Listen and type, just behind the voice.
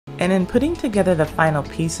and in putting together the final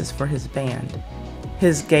pieces for his band,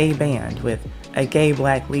 his gay band with a gay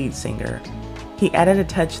black lead singer, he added a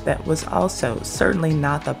touch that was also certainly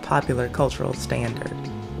not the popular cultural standard: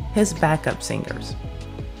 his backup singers.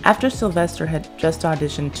 After Sylvester had just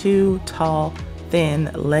auditioned two tall,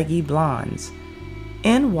 thin, leggy blondes,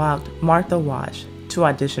 in walked Martha Wash to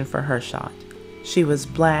audition for her shot. She was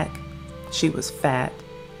black, she was fat,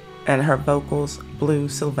 and her vocals blew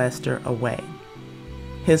Sylvester away.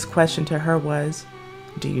 His question to her was,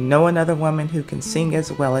 "Do you know another woman who can sing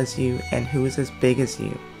as well as you and who is as big as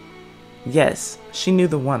you?" Yes, she knew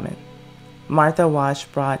the woman. Martha Wash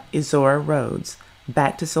brought Izora Rhodes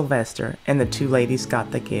back to Sylvester, and the two ladies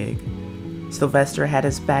got the gig. Sylvester had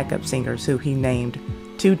his backup singers who he named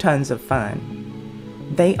 2 Tons of Fun.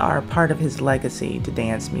 They are part of his legacy to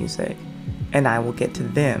dance music, and I will get to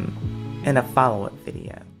them in a follow-up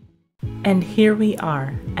video. And here we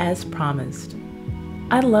are, as promised.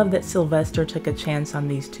 I love that Sylvester took a chance on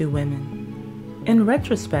these two women. In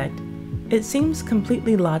retrospect, it seems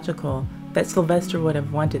completely logical that Sylvester would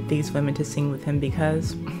have wanted these women to sing with him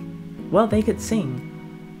because, well, they could sing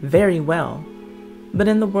very well. But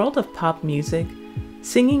in the world of pop music,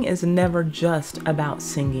 singing is never just about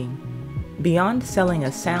singing. Beyond selling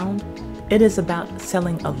a sound, it is about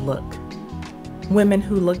selling a look. Women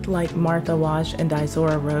who looked like Martha Wash and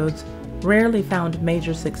Izora Rhodes rarely found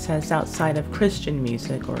major success outside of Christian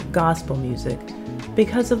music or gospel music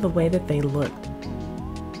because of the way that they looked.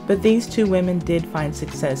 But these two women did find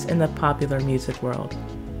success in the popular music world,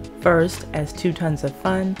 first as 2 Tons of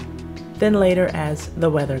Fun, then later as the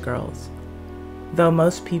Weather Girls. Though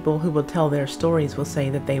most people who will tell their stories will say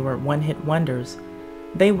that they were one-hit wonders,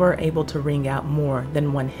 they were able to ring out more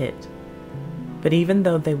than one hit. But even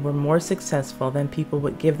though they were more successful than people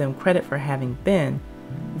would give them credit for having been,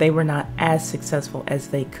 they were not as successful as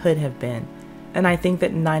they could have been, and I think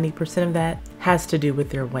that 90% of that has to do with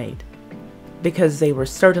their weight, because they were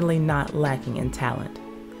certainly not lacking in talent.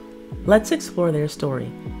 Let's explore their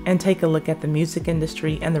story and take a look at the music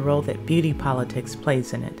industry and the role that beauty politics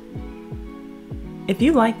plays in it. If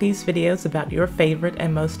you like these videos about your favorite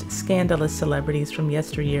and most scandalous celebrities from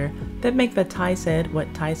yesteryear that make the Ty Said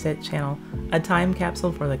What Ty Said channel a time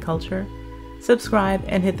capsule for the culture, subscribe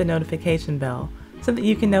and hit the notification bell so that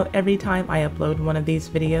you can know every time I upload one of these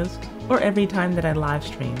videos or every time that I live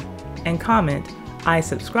stream, and comment "I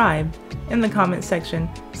subscribed" in the comment section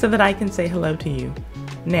so that I can say hello to you.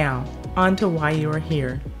 Now, on to why you are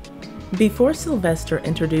here. Before Sylvester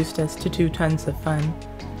introduced us to 2 Tons of Fun,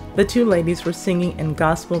 the two ladies were singing in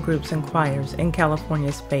gospel groups and choirs in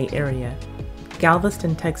California's Bay Area.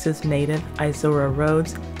 Galveston, Texas native Izora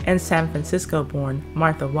Rhodes and San Francisco-born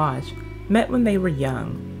Martha Wash met when they were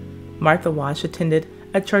young. Martha Wash attended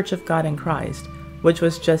a Church of God in Christ, which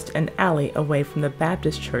was just an alley away from the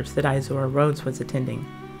Baptist church that Izora Rhodes was attending.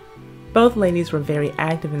 Both ladies were very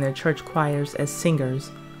active in their church choirs as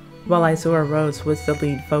singers, while Izora Rhodes was the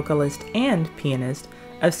lead vocalist and pianist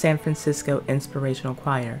of San Francisco Inspirational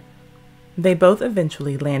Choir. They both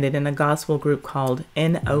eventually landed in a gospel group called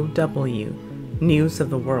NOW, News of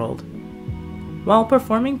the World. While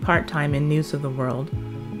performing part-time in News of the World,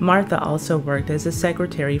 Martha also worked as a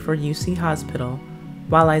secretary for UC Hospital,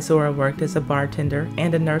 while Izora worked as a bartender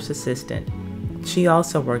and a nurse assistant. She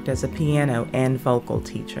also worked as a piano and vocal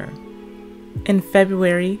teacher. In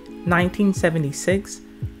February 1976,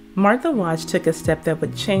 Martha Wash took a step that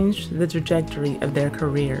would change the trajectory of their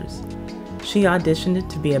careers. She auditioned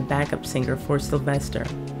to be a backup singer for Sylvester.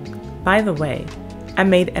 By the way, I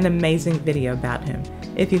made an amazing video about him.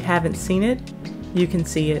 If you haven't seen it, you can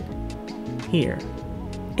see it here.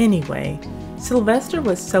 Anyway, Sylvester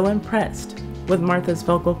was so impressed with Martha's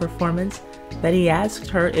vocal performance that he asked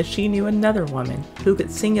her if she knew another woman who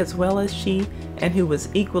could sing as well as she and who was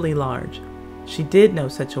equally large. She did know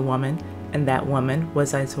such a woman, and that woman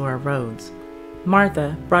was Izora Rhodes.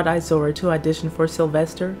 Martha brought Izora to audition for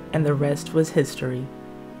Sylvester, and the rest was history.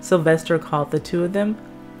 Sylvester called the two of them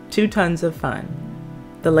 2 Tons of Fun.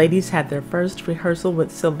 The ladies had their first rehearsal with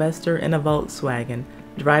Sylvester in a Volkswagen,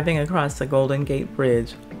 driving across the Golden Gate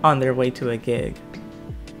Bridge on their way to a gig.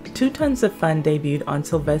 2 Tons of Fun debuted on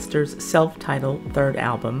Sylvester's self-titled third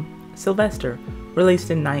album, Sylvester, released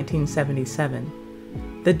in 1977.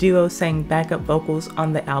 The duo sang backup vocals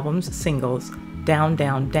on the album's singles Down,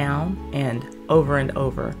 Down, Down and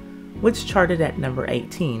Over, which charted at number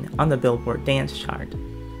 18 on the Billboard Dance Chart.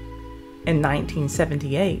 In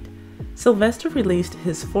 1978, Sylvester released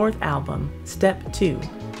his 4th album, Step 2,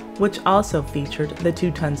 which also featured the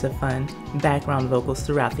 2 Tons of Fun background vocals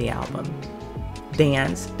throughout the album.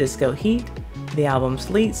 Dance, Disco Heat, the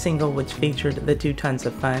album's lead single which featured the 2 Tons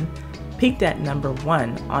of Fun, peaked at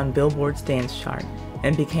 #1 on Billboard's dance chart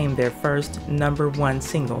and became their first #1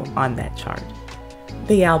 single on that chart.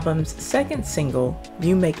 The album's second single,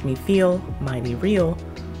 You Make Me Feel Mighty Real,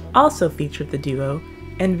 also featured the duo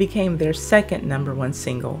and became their second #1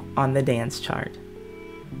 single on the dance chart.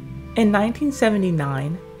 In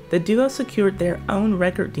 1979, the duo secured their own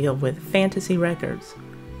record deal with Fantasy Records.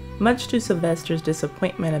 Much to Sylvester's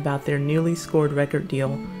disappointment about their newly scored record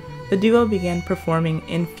deal, the duo began performing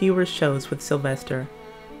in fewer shows with Sylvester.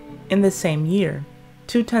 In the same year,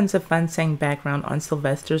 2 Tons of Fun sang background on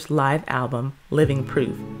Sylvester's live album, Living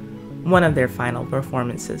Proof, one of their final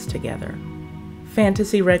performances together.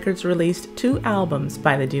 Fantasy Records released 2 albums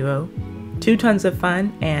by the duo, 2 Tons of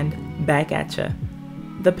Fun and Back At Ya.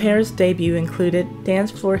 The pair's debut included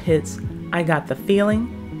dance floor hits I Got the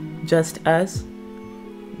Feeling, Just Us,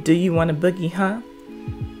 Do You Wanna Boogie Huh?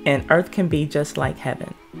 And Earth Can Be Just Like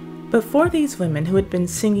Heaven. But for these women who had been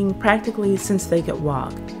singing practically since they could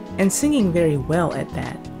walk, and singing very well at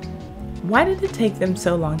that, why did it take them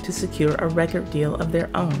so long to secure a record deal of their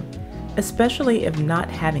own, especially if not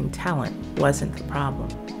having talent wasn't the problem?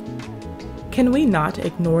 Can we not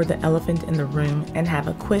ignore the elephant in the room and have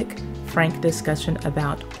a quick, frank discussion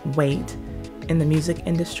about weight in the music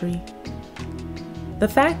industry? The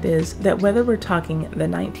fact is that whether we're talking the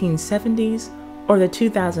 1970s or the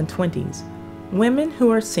 2020s, women who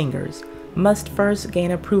are singers must first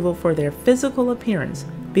gain approval for their physical appearance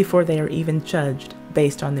before they are even judged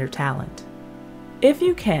based on their talent. If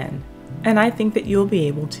you can, and I think that you'll be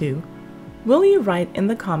able to, will you write in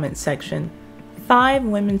the comments section 5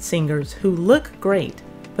 women singers who look great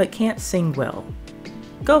but can't sing well?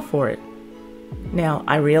 Go for it. Now,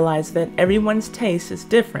 I realize that everyone's taste is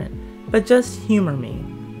different, but just humor me.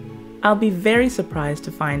 I'll be very surprised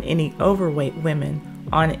to find any overweight women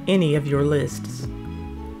on any of your lists.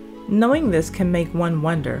 Knowing this can make one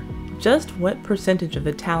wonder just what percentage of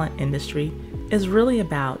the talent industry is really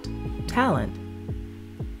about talent.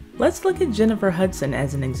 Let's look at Jennifer Hudson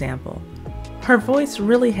as an example. Her voice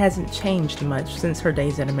really hasn't changed much since her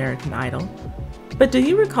days at American Idol, but do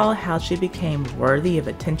you recall how she became worthy of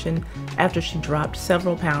attention after she dropped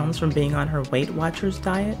several pounds from being on her Weight Watchers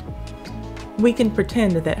diet? We can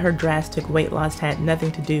pretend that her drastic weight loss had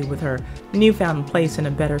nothing to do with her newfound place in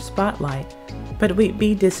a better spotlight, but we'd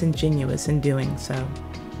be disingenuous in doing so.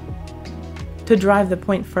 To drive the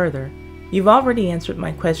point further, you've already answered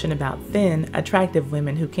my question about thin, attractive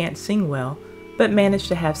women who can't sing well, but manage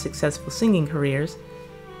to have successful singing careers.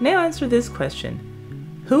 Now answer this question.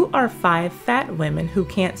 Who are 5 fat women who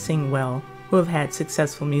can't sing well, who have had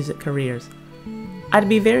successful music careers? I'd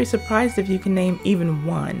be very surprised if you can name even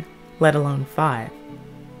 1, let alone 5.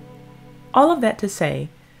 All of that to say,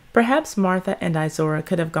 perhaps Martha and Izora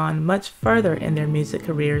could have gone much further in their music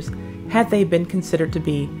careers had they been considered to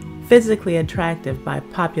be physically attractive by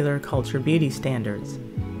popular culture beauty standards.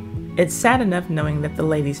 It's sad enough knowing that the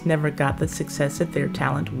ladies never got the success that their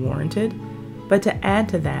talent warranted, but to add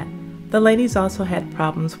to that, the ladies also had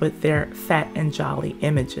problems with their fat and jolly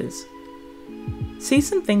images. See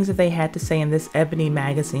some things that they had to say in this Ebony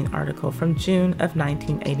magazine article from June of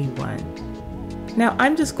 1981. Now,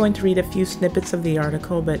 I'm just going to read a few snippets of the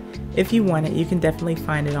article, but if you want it, you can definitely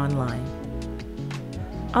find it online.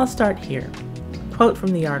 I'll start here. Quote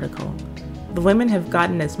from the article, "The women have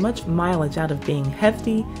gotten as much mileage out of being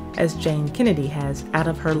hefty as Jane Kennedy has out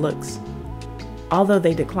of her looks. Although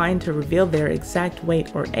they declined to reveal their exact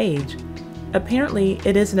weight or age, apparently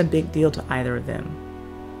it isn't a big deal to either of them.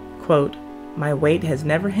 Quote, my weight has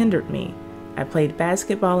never hindered me. I played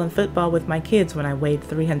basketball and football with my kids when I weighed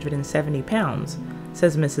 370 pounds,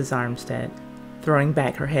 says Mrs. Armstead, throwing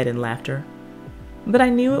back her head in laughter. But I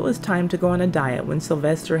knew it was time to go on a diet when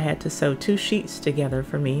Sylvester had to sew 2 sheets together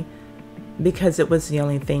for me because it was the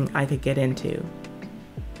only thing I could get into.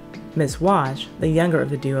 Miss Wash, the younger of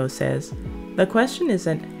the duo, says, the question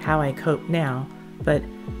isn't how I cope now, but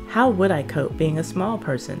how would I cope being a small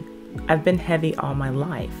person? I've been heavy all my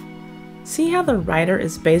life. See how the writer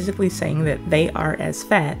is basically saying that they are as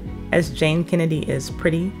fat as Jane Kennedy is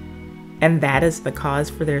pretty, and that is the cause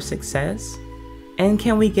for their success? And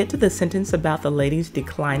can we get to the sentence about the ladies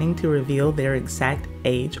declining to reveal their exact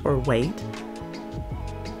age or weight?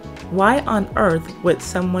 Why on earth would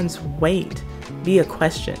someone's weight be a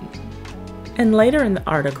question? And later in the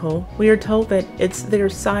article, we are told that it's their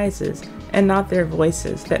sizes and not their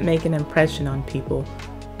voices that make an impression on people,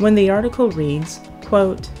 when the article reads,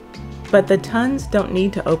 quote, but the tons don't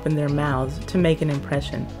need to open their mouths to make an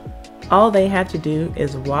impression. All they have to do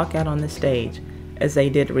is walk out on the stage, as they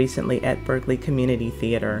did recently at Berkeley Community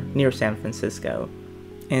Theater near San Francisco.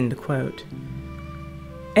 End quote.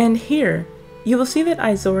 And here, You will see that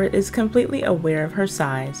Izora is completely aware of her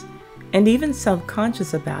size and even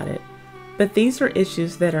self-conscious about it, but these are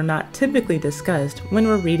issues that are not typically discussed when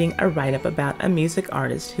we're reading a write-up about a music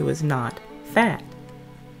artist who is not fat.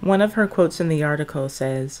 One of her quotes in the article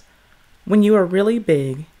says, "When you are really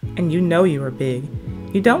big, and you know you are big,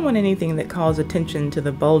 you don't want anything that calls attention to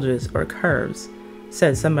the bulges or curves,"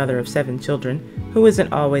 says some mother of 7 children who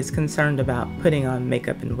isn't always concerned about putting on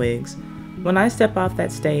makeup and wigs. "When I step off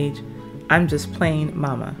that stage, I'm just plain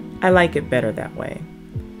mama. I like it better that way."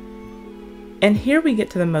 And here we get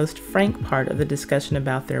to the most frank part of the discussion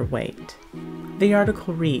about their weight. The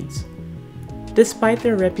article reads, "Despite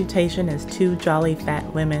their reputation as 2 jolly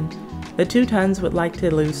fat women, the 2 tons would like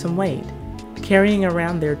to lose some weight. Carrying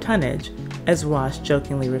around their tonnage, as Wash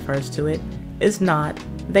jokingly refers to it, is not,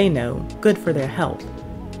 they know, good for their health.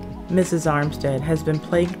 Mrs. Armstead has been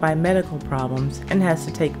plagued by medical problems and has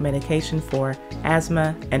to take medication for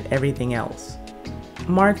asthma and everything else."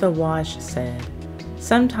 Martha Wash said,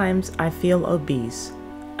 "Sometimes I feel obese.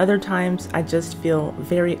 Other times I just feel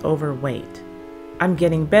very overweight. I'm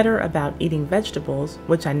getting better about eating vegetables,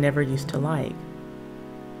 which I never used to like."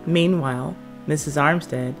 Meanwhile, Mrs.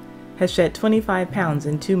 Armstead has shed 25 pounds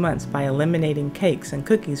in 2 months by eliminating cakes and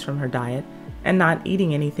cookies from her diet and not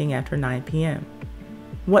eating anything after 9 p.m.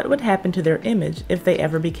 What would happen to their image if they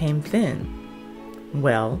ever became thin?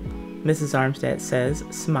 "Well," Mrs. Armstead says,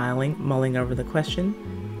 smiling, mulling over the question,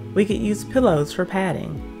 "we could use pillows for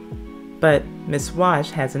padding." But Miss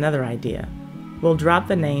Wash has another idea. "We'll drop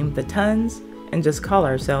the name The Tons and just call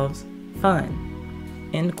ourselves Fun."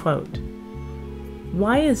 End quote.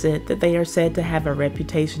 Why is it that they are said to have a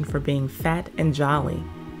reputation for being fat and jolly,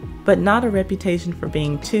 but not a reputation for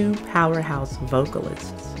being 2 powerhouse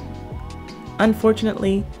vocalists?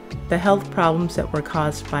 Unfortunately, the health problems that were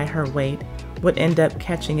caused by her weight would end up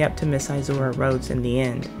catching up to Miss Izora Rhodes in the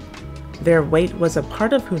end. Their weight was a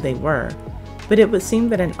part of who they were, but it would seem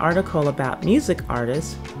that an article about music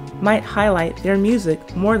artists might highlight their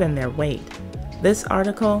music more than their weight. This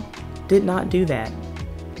article did not do that.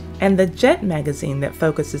 And the Jet magazine that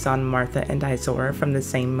focuses on Martha and Izora from the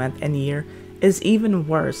same month and year is even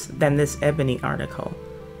worse than this Ebony article.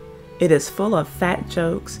 It is full of fat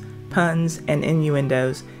jokes, puns, and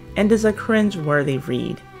innuendos, and is a cringe-worthy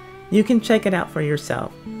read. You can check it out for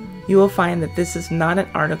yourself. You will find that this is not an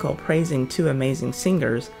article praising 2 amazing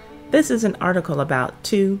singers. This is an article about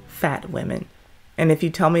 2 fat women. And if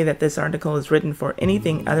you tell me that this article is written for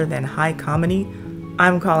anything other than high comedy,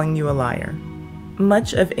 I'm calling you a liar.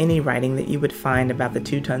 Much of any writing that you would find about the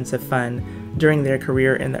 2 Tons of Fun during their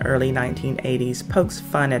career in the early 1980s pokes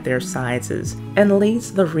fun at their sizes and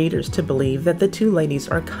leads the readers to believe that the 2 ladies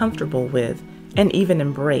are comfortable with and even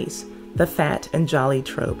embrace the fat and jolly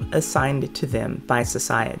trope assigned to them by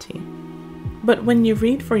society. But when you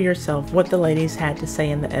read for yourself what the ladies had to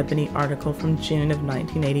say in the Ebony article from June of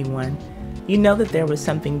 1981, you know that there was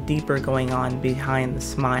something deeper going on behind the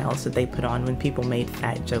smiles that they put on when people made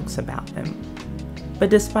fat jokes about them. But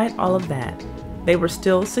despite all of that, they were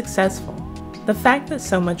still successful. The fact that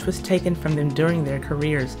so much was taken from them during their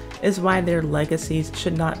careers is why their legacies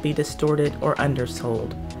should not be distorted or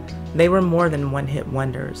undersold. They were more than one-hit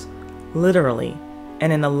wonders, literally,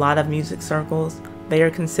 and in a lot of music circles, they are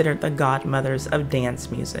considered the godmothers of dance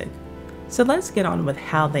music. So let's get on with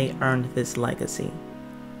how they earned this legacy.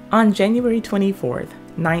 On January 24th,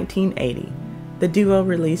 1980, the duo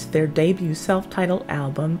released their debut self-titled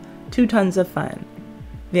album, 2 Tons of Fun.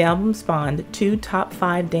 The album spawned 2 top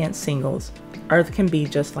 5 dance singles, Earth Can Be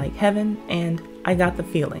Just Like Heaven and I Got the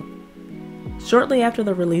Feeling. Shortly after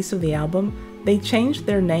the release of the album, they changed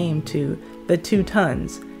their name to The 2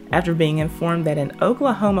 Tons after being informed that an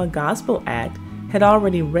Oklahoma gospel act had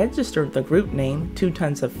already registered the group name 2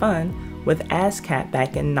 Tons of Fun with ASCAP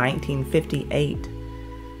back in 1958.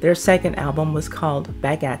 Their second album was called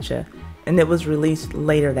Back At Ya, and it was released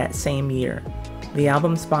later that same year. The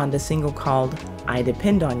album spawned a single called I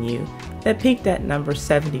Depend on You that peaked at number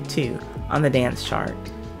 72 on the dance chart.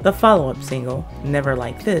 The follow-up single, Never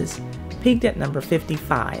Like This, peaked at number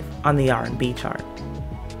 55 on the R&B chart.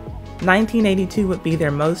 1982 would be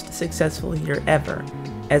their most successful year ever,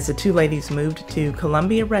 as the 2 ladies moved to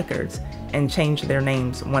Columbia Records and changed their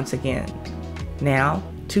names once again. Now,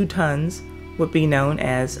 2 Tons would be known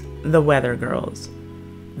as the Weather Girls.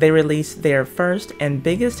 They released their first and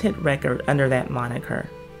biggest hit record under that moniker,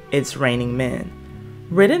 It's Raining Men,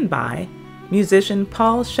 written by musician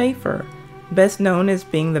Paul Schaefer, best known as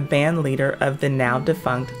being the band leader of the now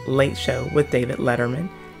defunct Late Show with David Letterman,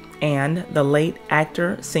 and the late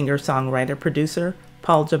actor, singer, songwriter, producer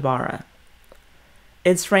Paul Jabara.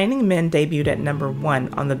 It's Raining Men debuted at number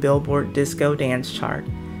 1 on the Billboard Disco Dance chart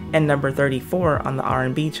and number 34 on the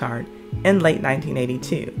R&B chart in late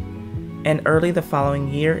 1982. And early the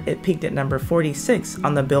following year, it peaked at number 46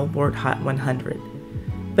 on the Billboard Hot 100.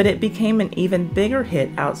 But it became an even bigger hit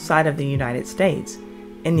outside of the United States.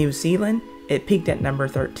 In New Zealand, it peaked at number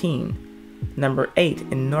 13, number 8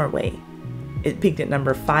 in Norway. It peaked at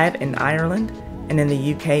number 5 in Ireland, and in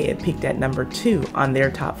the UK it peaked at number 2 on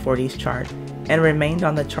their top 40s chart and remained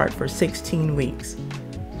on the chart for 16 weeks.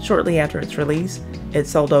 Shortly after its release, it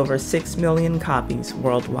sold over 6 million copies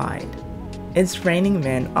worldwide. It's Raining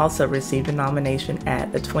Men also received a nomination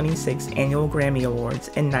at the 26th Annual Grammy Awards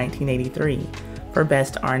in 1983 for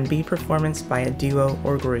Best R&B Performance by a Duo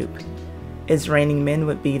or Group. It's Raining Men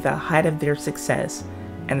would be the height of their success,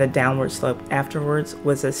 and the downward slope afterwards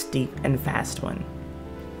was a steep and fast one.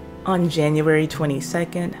 On January 22,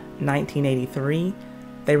 1983,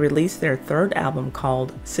 they released their third album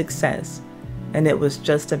called Success, and it was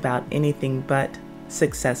just about anything but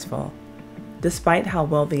successful. Despite how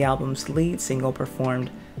well the album's lead single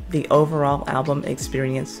performed, the overall album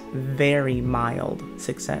experienced very mild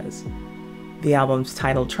success. The album's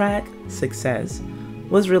title track, Success,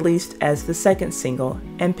 was released as the second single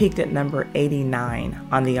and peaked at number 89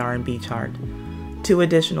 on the R&B chart. Two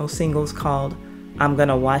additional singles called I'm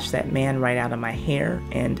Gonna Wash That Man Right Out of My Hair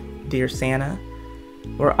and Dear Santa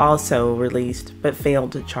were also released but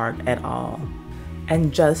failed to chart at all.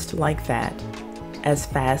 And just like that, as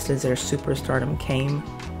fast as their superstardom came,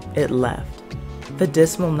 it left. The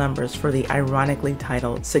dismal numbers for the ironically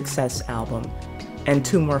titled Success album and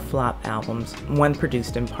two more flop albums, one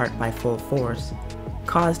produced in part by Full Force,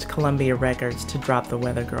 caused Columbia Records to drop the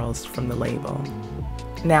Weather Girls from the label.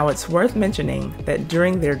 Now it's worth mentioning that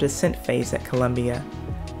during their descent phase at Columbia,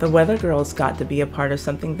 the Weather Girls got to be a part of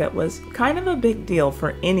something that was kind of a big deal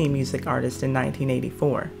for any music artist in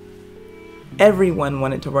 1984. Everyone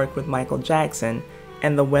wanted to work with Michael Jackson,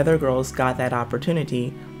 and the Weather Girls got that opportunity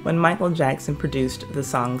when Michael Jackson produced the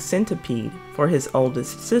song Centipede for his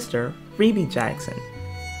oldest sister, Phoebe Jackson.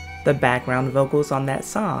 The background vocals on that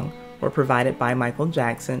song were provided by Michael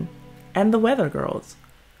Jackson and the Weather Girls.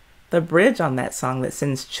 The bridge on that song that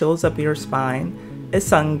sends chills up your spine is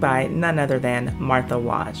sung by none other than Martha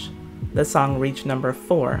Wash. The song reached number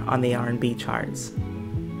 4 on the R&B charts.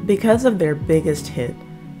 Because of their biggest hit,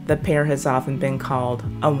 the pair has often been called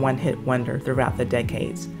a one-hit wonder throughout the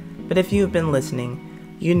decades. But if you have been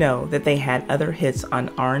listening, you know that they had other hits on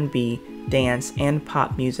R&B, dance, and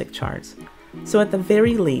pop music charts. So at the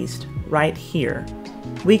very least, right here,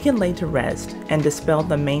 we can lay to rest and dispel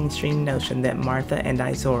the mainstream notion that Martha and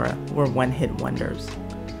Izora were one-hit wonders.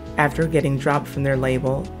 After getting dropped from their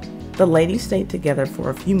label, the ladies stayed together for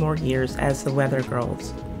a few more years as the Weather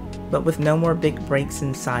Girls, but with no more big breaks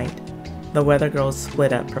in sight, the Weather Girls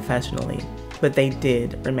split up professionally, but they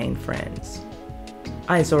did remain friends.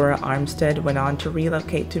 Izora Armstead went on to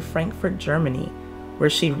relocate to Frankfurt, Germany, where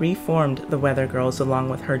she reformed the Weather Girls along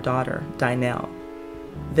with her daughter, Dinelle.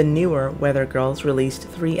 The newer Weather Girls released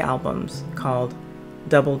 3 albums called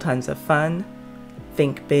Double Tons of Fun,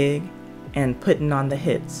 Think Big, and Puttin' on the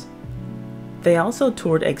Hits. They also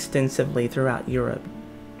toured extensively throughout Europe.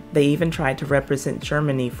 They even tried to represent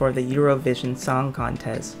Germany for the Eurovision Song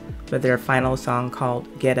Contest, but their final song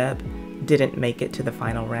called Get Up didn't make it to the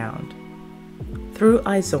final round. Through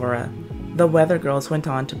Izora, the Weather Girls went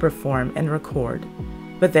on to perform and record,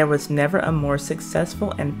 but there was never a more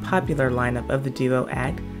successful and popular lineup of the duo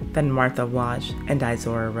act than Martha Wash and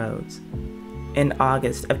Izora Rhodes. In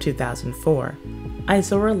August of 2004,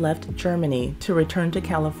 Izora left Germany to return to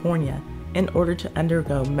California in order to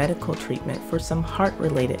undergo medical treatment for some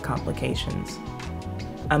heart-related complications.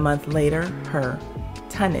 A month later, her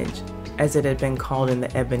tonnage, as it had been called in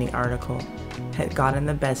the Ebony article, had gotten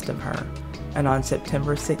the best of her, and on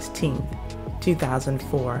September 16,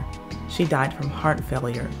 2004, she died from heart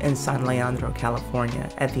failure in San Leandro, California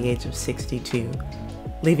at the age of 62,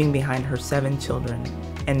 leaving behind her 7 children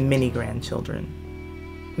and many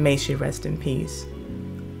grandchildren. May she rest in peace.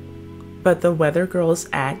 But the Weather Girls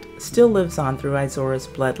act still lives on through Izora's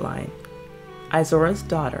bloodline. Izora's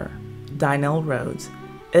daughter, Dinelle Rhodes,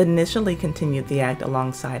 initially continued the act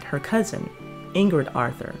alongside her cousin, Ingrid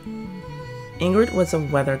Arthur. Ingrid was a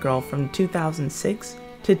Weather Girl from 2006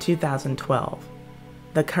 to 2012.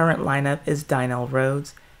 The current lineup is Dinelle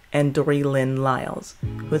Rhodes and Dory Lynn Lyles,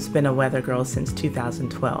 who has been a Weather Girl since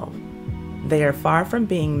 2012. They are far from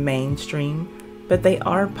being mainstream, but they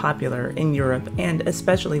are popular in Europe and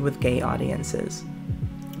especially with gay audiences.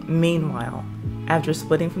 Meanwhile, after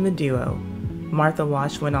splitting from the duo, Martha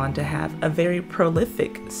Wash went on to have a very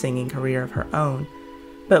prolific singing career of her own,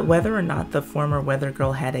 but whether or not the former Weather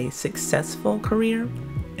Girl had a successful career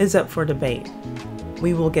is up for debate.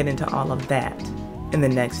 We will get into all of that in the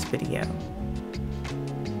next video.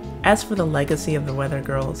 As for the legacy of the Weather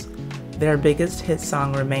Girls, their biggest hit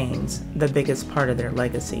song remains the biggest part of their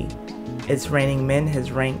legacy. It's Raining Men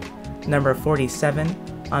has ranked number 47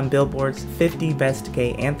 on Billboard's 50 Best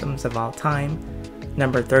Gay Anthems of All Time,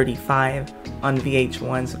 number 35 on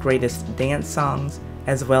VH1's Greatest Dance Songs,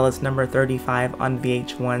 as well as number 35 on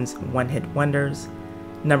VH1's One Hit Wonders,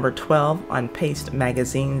 number 12 on Paste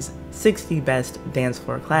Magazine's 60 Best Dance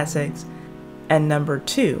Floor Classics, and number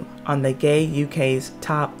 2 on the Gay UK's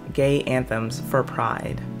Top Gay Anthems for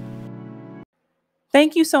Pride.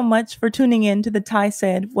 Thank you so much for tuning in to the Ty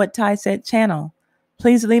Said What Ty Said channel.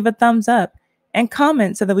 Please leave a thumbs up and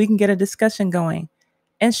comment so that we can get a discussion going.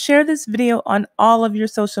 And share this video on all of your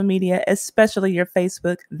social media, especially your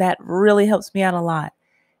Facebook. That really helps me out a lot.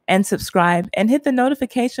 And subscribe and hit the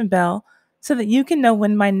notification bell so that you can know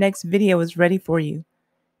when my next video is ready for you.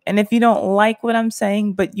 And if you don't like what I'm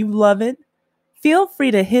saying, but you love it, feel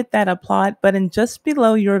free to hit that applaud button just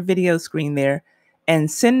below your video screen there and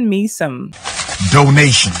send me some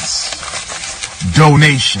donations.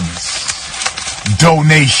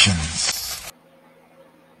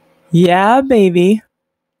 Yeah, baby.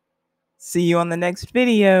 See you on the next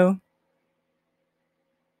video.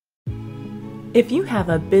 If you have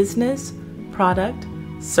a business, product,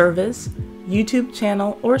 service, YouTube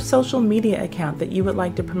channel, or social media account that you would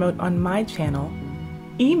like to promote on my channel,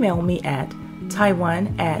 email me at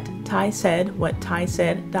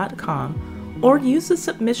taiwan@tysaidwhattysaid.com or use the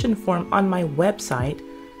submission form on my website,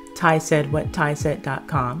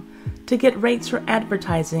 tysaidwhattysaid.com, to get rates for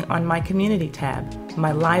advertising on my community tab,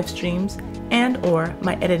 my live streams, and or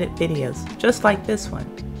my edited videos, just like this one.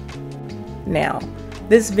 Now,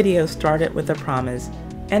 this video started with a promise,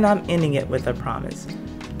 and I'm ending it with a promise.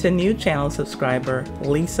 To new channel subscriber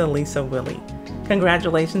Lisa Willie,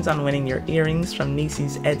 congratulations on winning your earrings from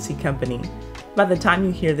Nisi's Etsy company. By the time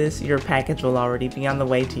you hear this, your package will already be on the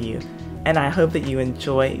way to you, and I hope that you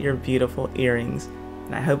enjoy your beautiful earrings,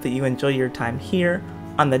 and I hope that you enjoy your time here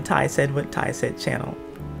on the Ty Said What Ty Said channel.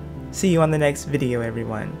 See you on the next video,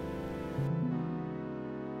 everyone.